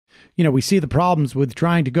we see the problems with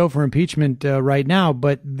trying to go for impeachment right now,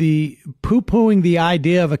 but the poo-pooing the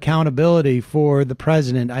idea of accountability for the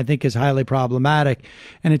president, I think, is highly problematic.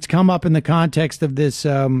 And it's come up in the context of this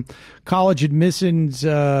college admissions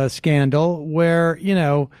scandal where,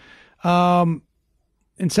 in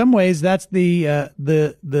some ways, that's the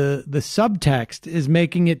subtext is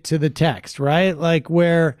making it to the text, right? Like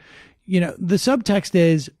where, the subtext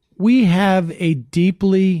is we have a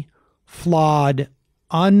deeply flawed,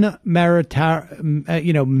 merit-based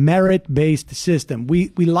system. We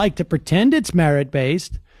like to pretend it's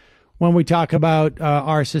merit-based when we talk about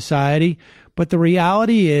our society, but the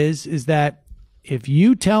reality is that if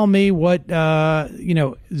you tell me what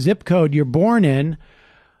zip code you're born in,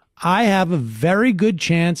 I have a very good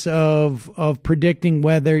chance of predicting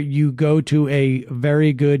whether you go to a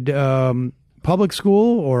very good public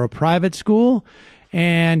school or a private school,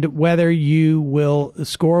 and whether you will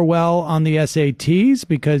score well on the SATs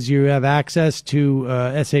because you have access to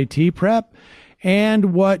SAT prep,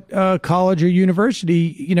 and what college or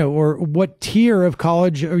university, or what tier of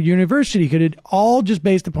college or university could it all just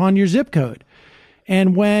based upon your zip code.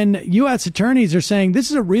 And when U.S. attorneys are saying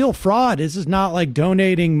this is a real fraud, this is not like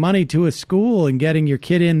donating money to a school and getting your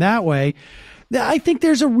kid in that way, I think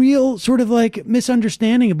there's a real sort of like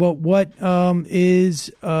misunderstanding about what is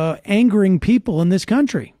angering people in this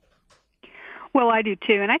country. Well, I do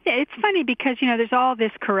too, and I think it's funny because there's all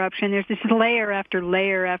this corruption. There's this layer after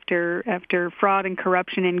layer after fraud and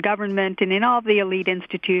corruption in government and in all the elite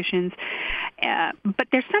institutions. But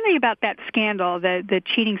there's something about that scandal, the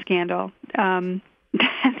cheating scandal,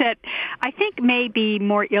 that I think may be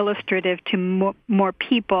more illustrative to more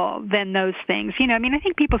people than those things. I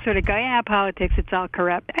think people sort of go, yeah, politics, it's all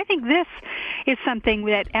corrupt. I think this is something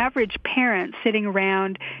that average parents sitting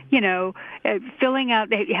around, filling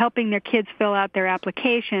out, helping their kids fill out their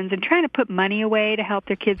applications and trying to put money away to help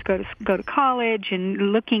their kids go to college,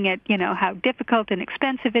 and looking at, how difficult and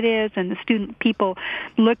expensive it is, and the people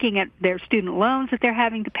looking at their student loans that they're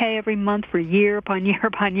having to pay every month for year upon year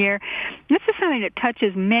upon year. This is something that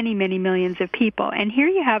touches many, many millions of people. And here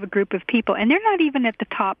you have a group of people, and they're not even at the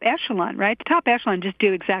top echelon, right? The top echelon just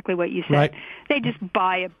do exactly what you said. Right. They just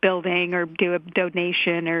buy a building or do a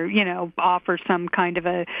donation or, offer some kind of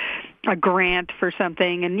a grant for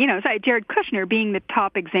something. And, Jared Kushner being the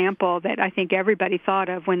top example that I think everybody thought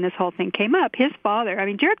of when this whole thing came up. His father,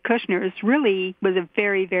 Jared Kushner was a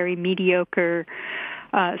very, very mediocre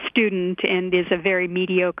student and is a very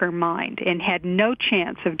mediocre mind and had no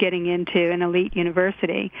chance of getting into an elite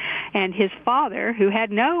university. And his father, who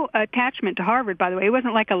had no attachment to Harvard, by the way, it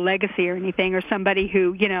wasn't like a legacy or anything, or somebody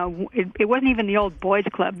who, it wasn't even the old boys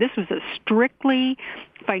club. This was a strictly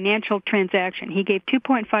financial transaction. He gave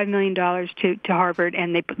 $2.5 million to Harvard,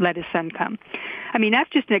 and they let his son come. That's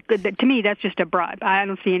just to me, that's just a bribe. I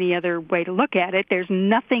don't see any other way to look at it. There's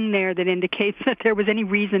nothing there that indicates that there was any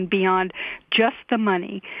reason beyond just the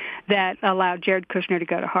money that allowed Jared Kushner to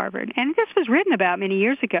go to Harvard. And this was written about many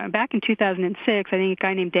years ago. Back in 2006, I think a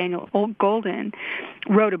guy named Daniel Golden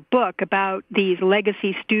wrote a book about these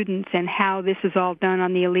legacy students and how this is all done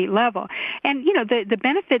on the elite level. And, the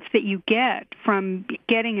benefits that you get from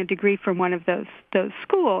getting a degree from one of those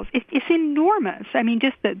schools, it's enormous.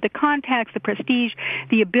 Just the contacts, the prestige,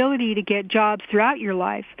 the ability to get jobs throughout your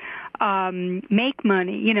life, make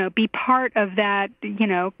money, be part of that,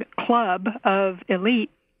 club of elite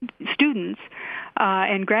students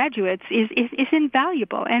and graduates is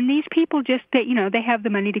invaluable. And these people just, they have the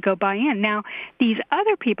money to go buy in. Now, these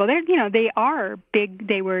other people, they are big.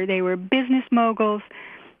 They were business moguls,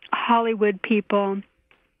 Hollywood people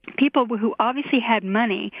who obviously had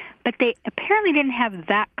money, but they apparently didn't have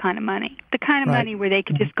that kind of money, the kind of Right. money where they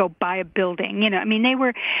could just go buy a building. They're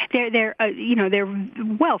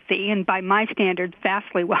wealthy, and by my standards,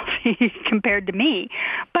 vastly wealthy compared to me.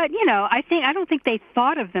 But, I don't think they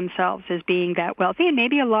thought of themselves as being that wealthy. And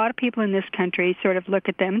maybe a lot of people in this country sort of look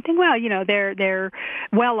at them and think, well, they're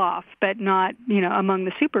well off, but not, among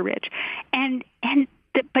the super rich.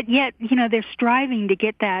 But yet, they're striving to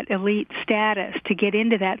get that elite status, to get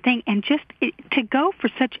into that thing, and just to go for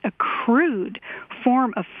such a crude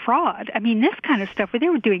form of fraud. This kind of stuff where they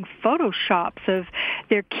were doing photoshops of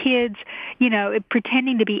their kids,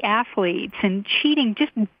 pretending to be athletes and cheating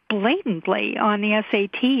just blatantly on the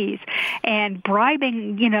SATs and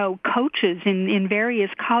bribing, coaches in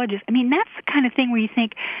various colleges. That's the kind of thing where you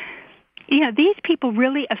think, these people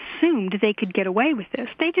really assumed they could get away with this.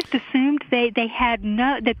 They just assumed they had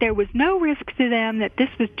that there was no risk to them, that this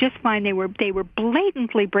was just fine. They were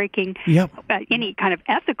blatantly breaking any kind of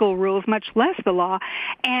ethical rules, much less the law.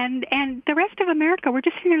 And the rest of America were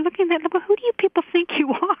just sitting there looking at them. Well, who do you people think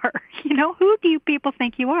you are? Who do you people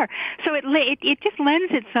think you are? So it just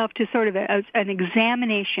lends itself to sort of an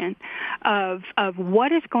examination of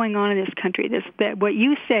what is going on in this country. What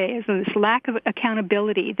you say is this lack of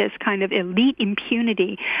accountability, this kind of elite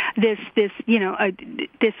impunity, this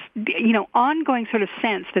ongoing sort of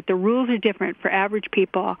sense that the rules are different for average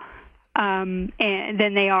people than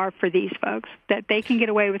they are for these folks, that they can get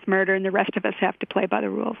away with murder and the rest of us have to play by the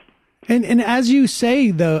rules. And as you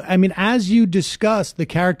say, though, I mean, as you discuss the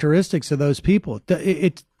characteristics of those people,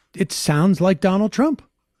 it sounds like Donald Trump.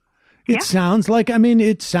 It sounds like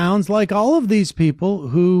all of these people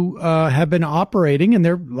who have been operating, and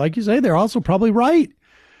they're, like you say, they're also probably right.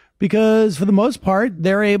 Because for the most part,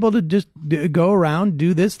 they're able to just go around,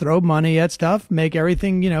 do this, throw money at stuff, make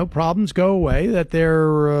everything, problems go away, that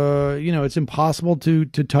they're, it's impossible to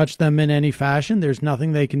touch them in any fashion. There's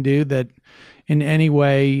nothing they can do that in any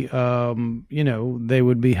way, they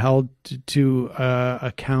would be held to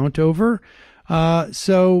account over. This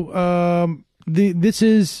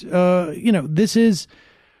is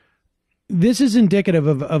indicative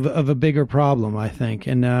of a bigger problem, I think.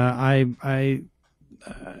 And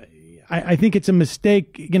I think it's a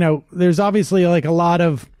mistake. There's obviously like a lot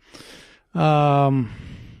of,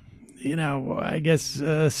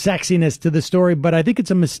 sexiness to the story, but I think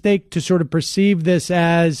it's a mistake to sort of perceive this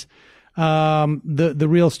as the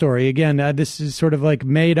real story. Again, this is sort of like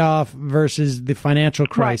Madoff versus the financial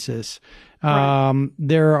crisis. Right.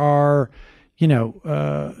 There are,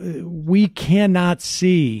 we cannot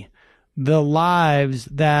see the lives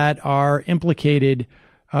that are implicated,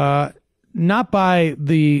 not by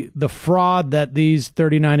the fraud that these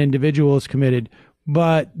 39 individuals committed,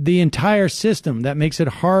 but the entire system that makes it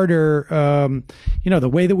harder, the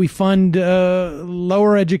way that we fund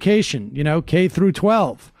lower education, K through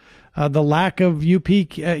 12, the lack of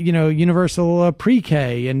universal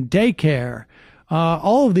pre-K and daycare.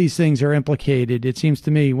 All of these things are implicated, it seems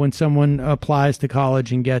to me, when someone applies to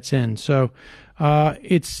college and gets in. So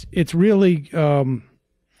it's really...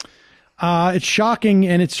 it's shocking,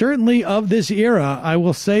 and it's certainly of this era. I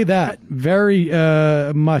will say that, very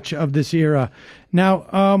much of this era.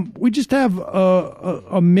 Now, we just have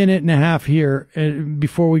a minute and a half here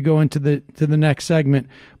before we go into the next segment.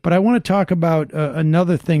 But I want to talk about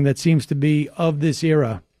another thing that seems to be of this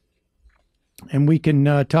era, and we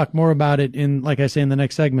can talk more about it like I say, in the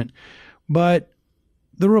next segment. But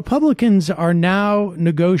the Republicans are now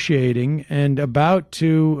negotiating and about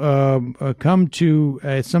to come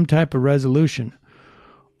to some type of resolution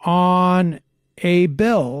on a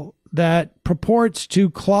bill that purports to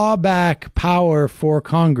claw back power for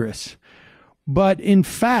Congress. But in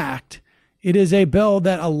fact, it is a bill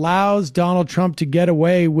that allows Donald Trump to get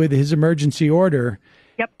away with his emergency order.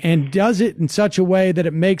 Yep. And does it in such a way that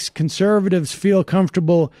it makes conservatives feel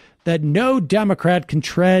comfortable that no Democrat can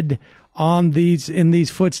tread in these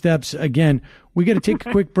footsteps again. We got to take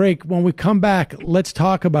a quick break. When we come back, let's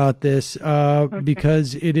talk about this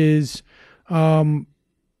because it is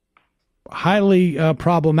highly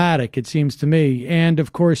problematic, it seems to me, and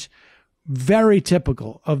of course very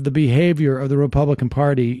typical of the behavior of the Republican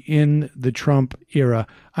Party in the Trump era.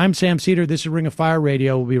 I'm Sam Seder. This is Ring of Fire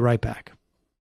Radio. We'll be right back.